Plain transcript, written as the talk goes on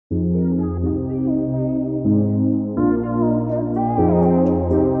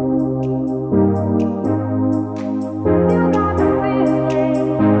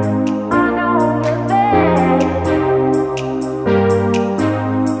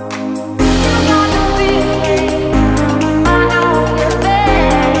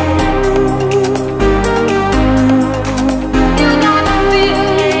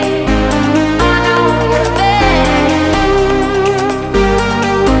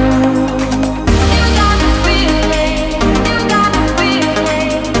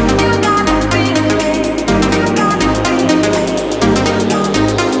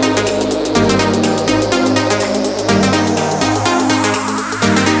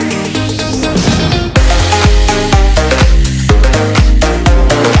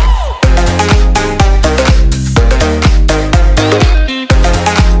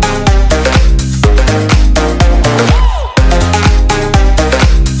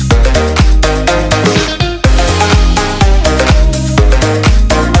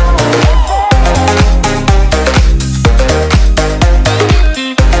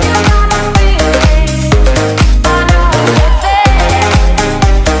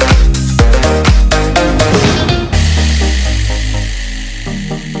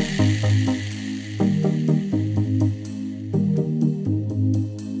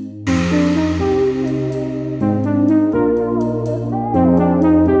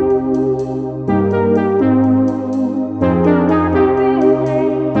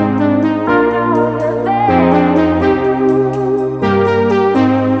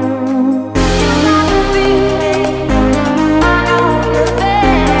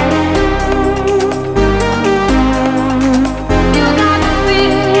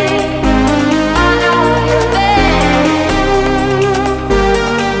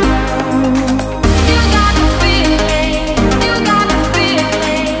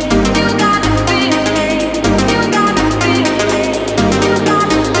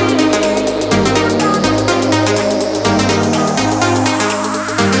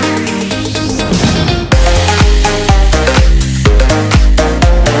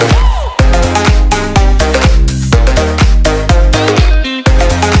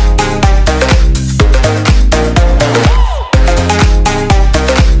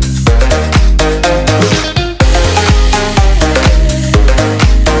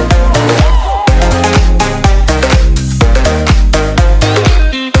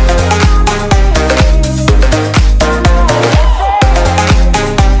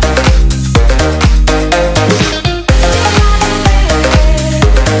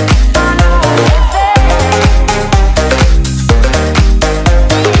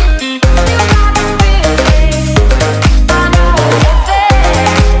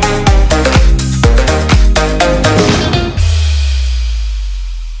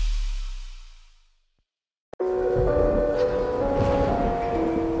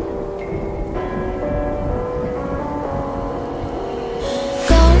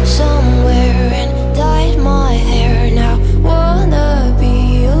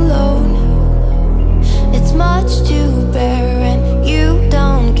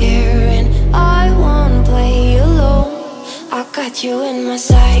got you in my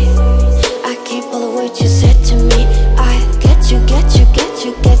sight. I keep all the words you said to me. I'll get you, get you, get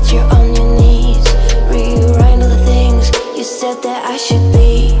you, get you on your knees. Rewrite all the things you said that I should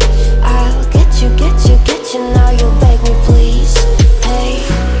be. I'll get you, get you, get you, now you'll beg me please. Hey,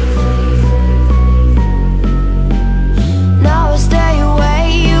 now I stay away,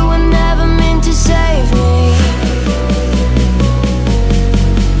 you were never meant to save me.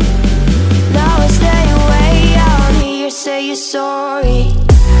 Now I stay away, I don't hear you say you're sorry.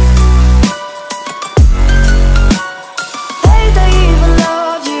 Hate I even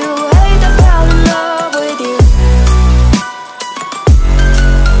loved you, hate I fell in love with you.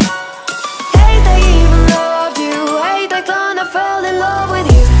 Hate I even loved you, hate I kinda fell in love with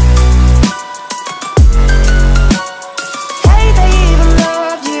you. Hate I even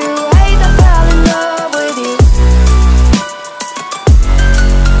loved you, hate I fell in love with you.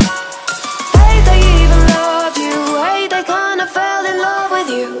 Hate I even loved you, hate I kinda fell in love with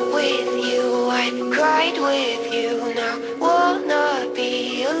you. With you, I cried with you, now wanna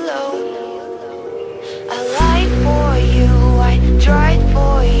be alone. I lied for you, I tried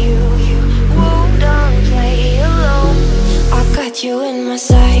for you, you wouldn't play alone. I got you in my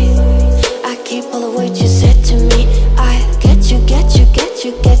sight, I keep all the words you say